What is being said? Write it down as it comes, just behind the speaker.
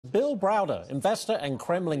Bill Browder, investor and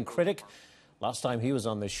Kremlin critic. Last time he was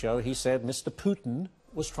on this show, he said Mr. Putin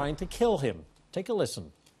was trying to kill him. Take a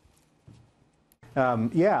listen.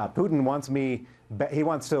 Yeah, Putin wants me, he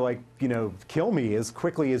wants to, kill me as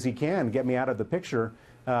quickly as he can, get me out of the picture,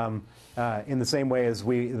 in the same way as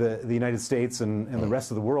the United States and the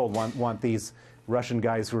rest of the world want these Russian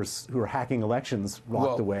guys who are hacking elections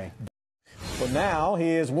locked away. Well, now he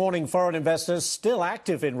is warning foreign investors still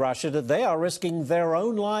active in Russia that they are risking their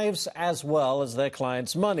own lives as well as their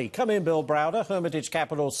clients' money. Come in, Bill Browder, Hermitage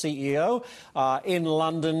Capital CEO, in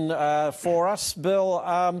London for us.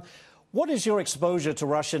 Bill, what is your exposure to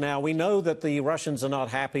Russia now? We know that the Russians are not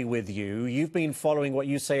happy with you. You've been following what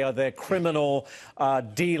you say are their criminal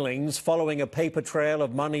dealings, following a paper trail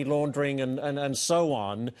of money laundering and so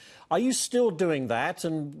on. Are you still doing that,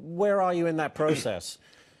 and where are you in that process?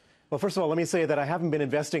 Well, first of all, let me say that I haven't been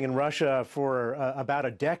investing in Russia for about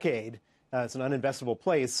a decade. It's an uninvestable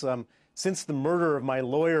place. Since the murder of my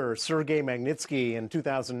lawyer, Sergei Magnitsky, in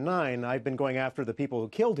 2009, I've been going after the people who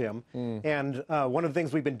killed him. And one of the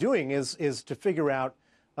things we've been doing is to figure out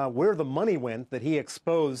where the money went that he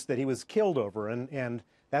exposed that he was killed over. And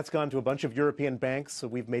that's gone to a bunch of European banks. So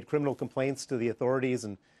we've made criminal complaints to the authorities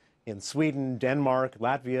in Sweden, Denmark,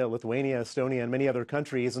 Latvia, Lithuania, Estonia, and many other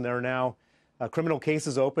countries. And there are now criminal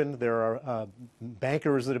cases open. There are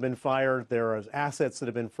bankers that have been fired. There are assets that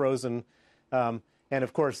have been frozen. And,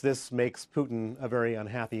 of course, this makes Putin a very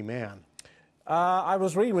unhappy man. I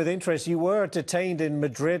was reading with interest, you were detained in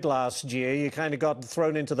Madrid last year. You kind of got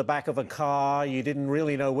thrown into the back of a car. You didn't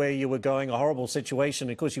really know where you were going, a horrible situation.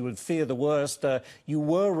 Of course, you would fear the worst. You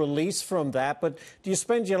were released from that. But do you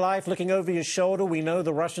spend your life looking over your shoulder? We know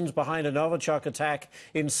the Russians behind a Novichok attack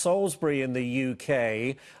in Salisbury in the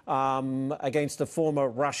UK against a former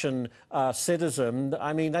Russian citizen.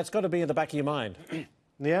 I mean, that's got to be in the back of your mind.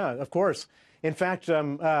 Yeah, of course. In fact,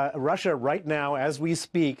 Russia right now, as we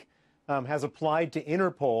speak, has applied to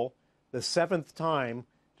Interpol the 7th time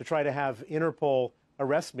to try to have Interpol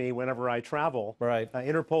arrest me whenever I travel. Right.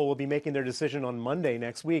 Interpol will be making their decision on Monday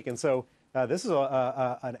next week. And so this is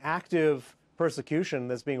an active persecution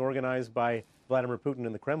that's being organized by Vladimir Putin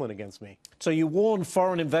and the Kremlin against me. So you warn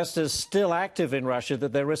foreign investors still active in Russia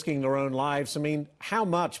that they're risking their own lives. I mean, how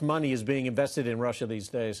much money is being invested in Russia these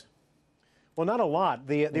days? Well, not a lot.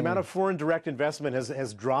 The amount of foreign direct investment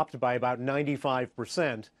has dropped by about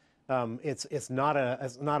 95%. It's not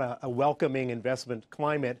a welcoming investment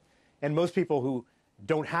climate, and most people who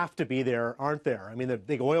don't have to be there aren't there. I mean, the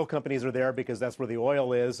big oil companies are there because that's where the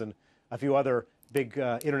oil is, and a few other big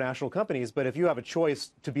international companies. But if you have a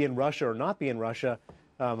choice to be in Russia or not be in Russia,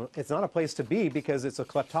 it's not a place to be because it's a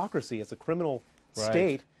kleptocracy. It's a criminal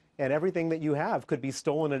state. And everything that you have could be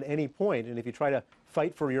stolen at any point. And if you try to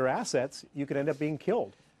fight for your assets, you could end up being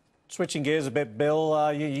killed. Switching gears a bit,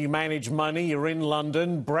 Bill, you manage money, you're in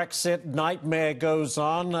London, Brexit nightmare goes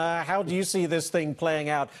on. How do you see this thing playing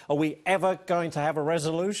out? Are we ever going to have a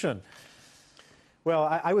resolution? Well,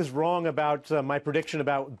 I was wrong about my prediction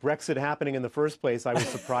about Brexit happening in the first place. I was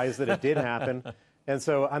surprised that it did happen. And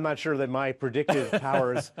so I'm not sure that my predictive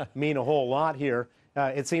powers mean a whole lot here.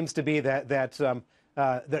 It seems to be that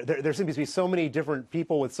there seems to be so many different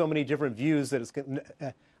people with so many different views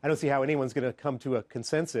that I don't see how anyone's going to come to a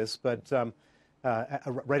consensus. But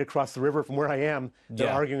right across the river from where I am, they're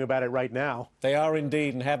arguing about it right now. They are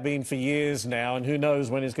indeed, and have been for years now, and who knows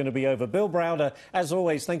when it's going to be over. Bill Browder, as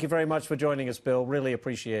always, thank you very much for joining us, Bill. Really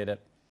appreciate it.